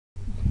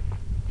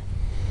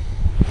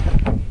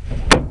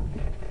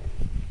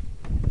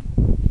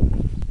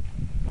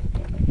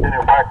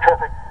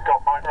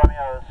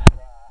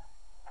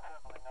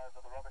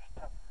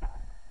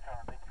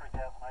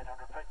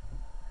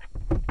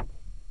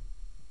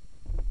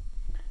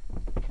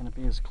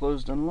He is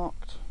closed and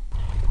locked.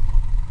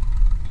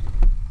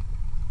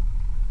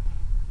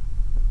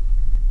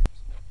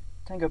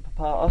 Tango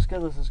Papa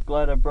Oscar, this is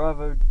Glider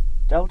Bravo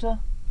Delta.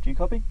 Do you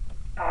copy?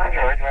 Roger,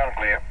 loud and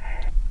clear.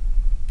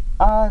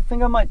 I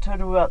think I might tow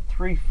to about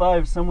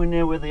 3.5, somewhere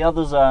near where the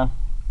others are.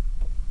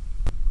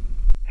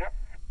 Yep.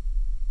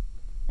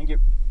 Thank you.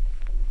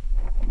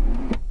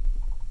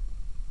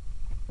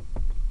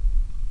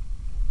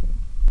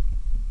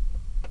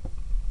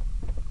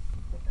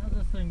 How's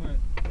this thing work?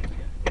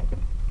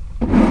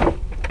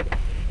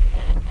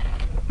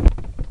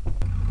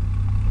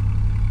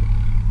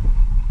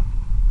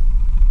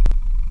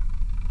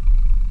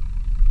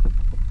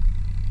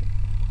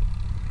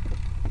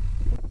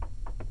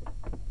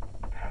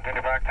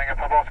 Continue back, Tango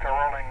Papa Oscar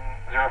rolling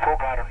 04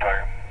 glider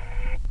tow.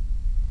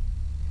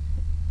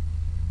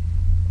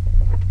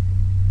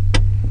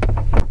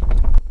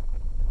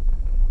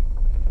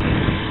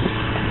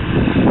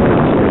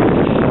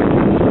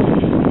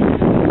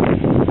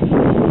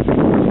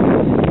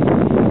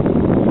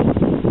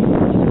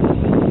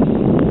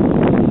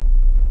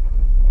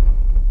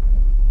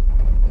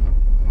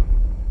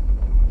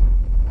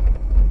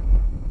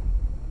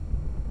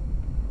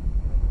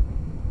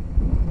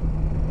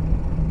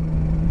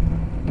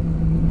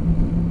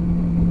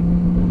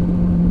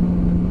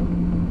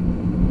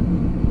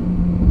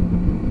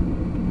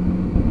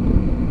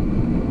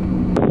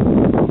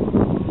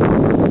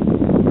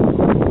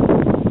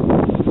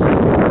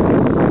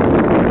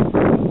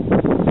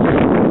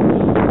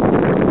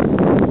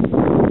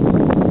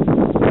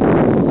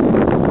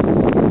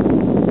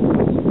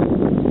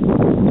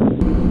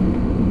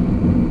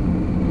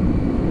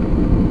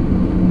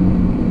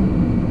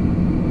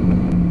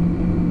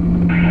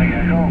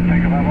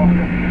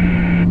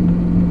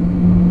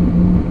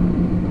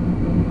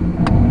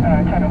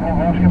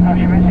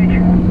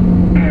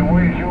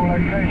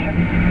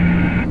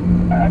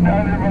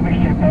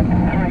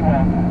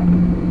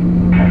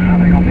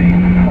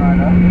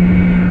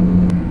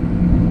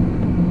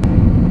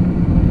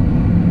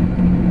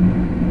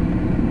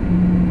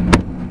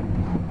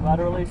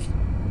 Glider release.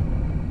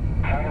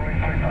 Glider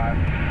release 35.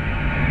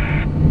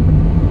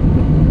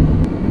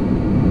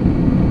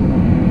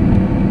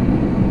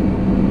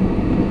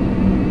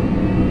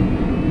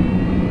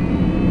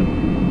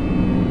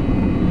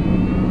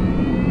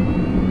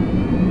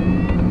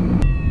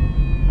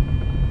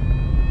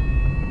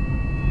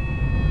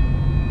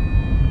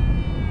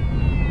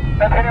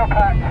 Centennial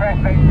Park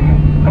traffic,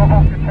 Golf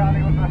Oscar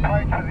Charlie was an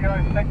approach to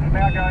 06,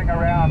 now going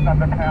around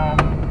under power.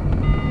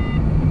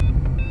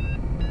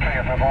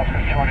 Tango Papa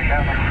Oscar Charlie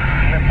down the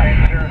left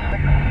hand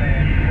 06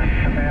 and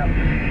just about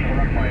to the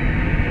runway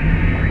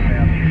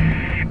 3000.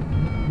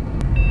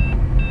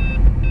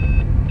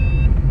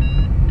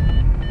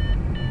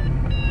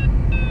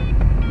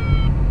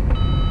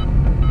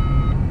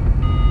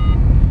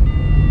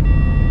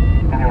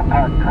 Centennial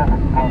Park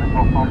traffic, calling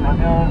Golf Oscar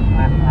Romeos,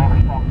 left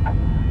rubber stop.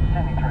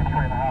 Sending through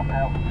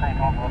 3,500 feet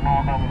onto the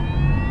northern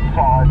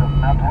side of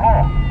Mount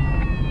Tahara.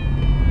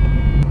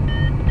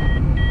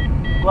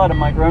 Glider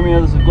Mike Romeo,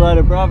 this is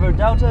Glider Bravo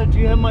Delta. Do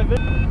you have my video?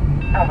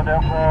 Bravo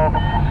Delta,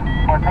 this is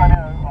Mike Romeo.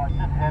 I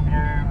did have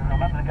you a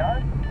minute ago,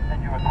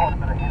 and you were quite a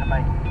bit ahead of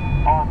me.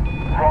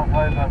 I'm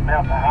right over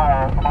Mount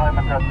Tahara at the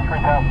moment at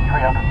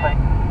 3,300 feet.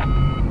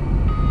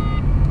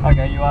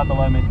 Okay, you are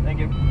below me. Thank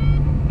you.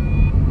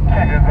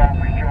 Tango Golf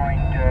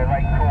rejoined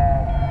Lake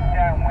Crawl,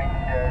 downwind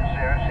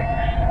 06.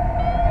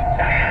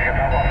 Tango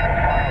Golf Oscar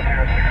final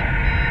 06.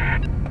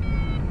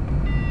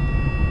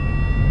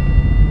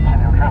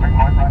 Centennial traffic,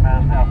 Mike Romeo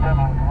is now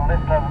firmly to the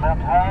left over Mount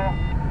Tahara,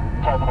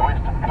 it's over the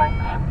western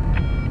flanks.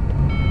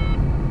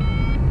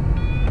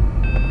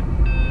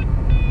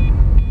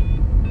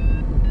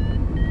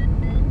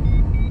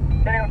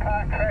 Centennial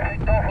Park traffic,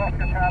 Golf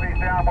Oscar Charlie's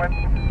downwind,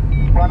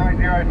 runway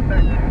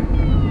 06.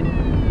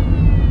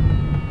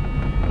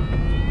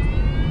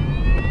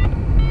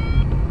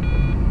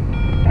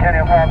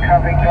 Centennial Park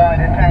traffic,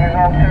 Glider Tango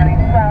Golf turning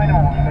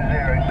final for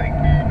 06.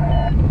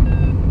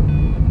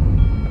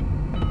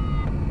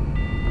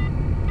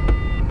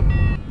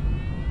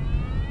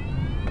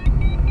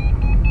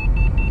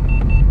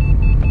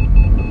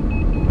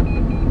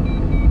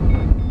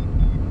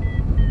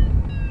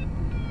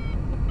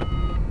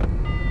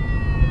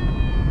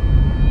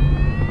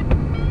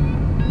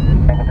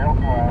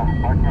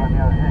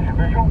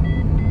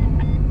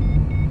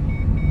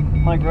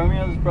 Mike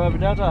Romeo, this is Bravo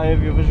Delta. I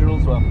have your visual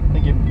as well.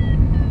 Thank you.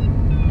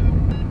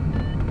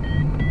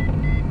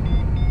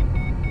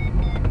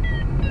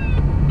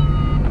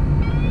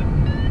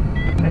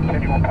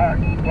 Centennial Park,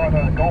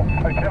 Glider Golf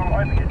Hotel,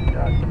 over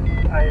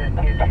at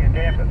ATT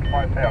Dam at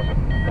 5,000,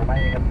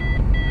 remaining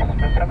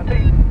at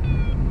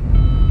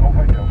 17. Golf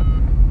Hotel.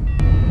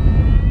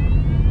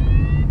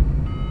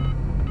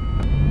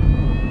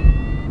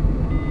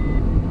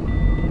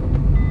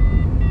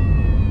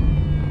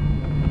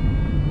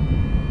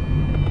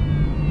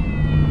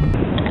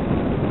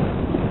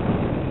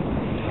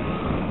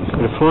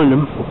 Gotta find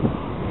them.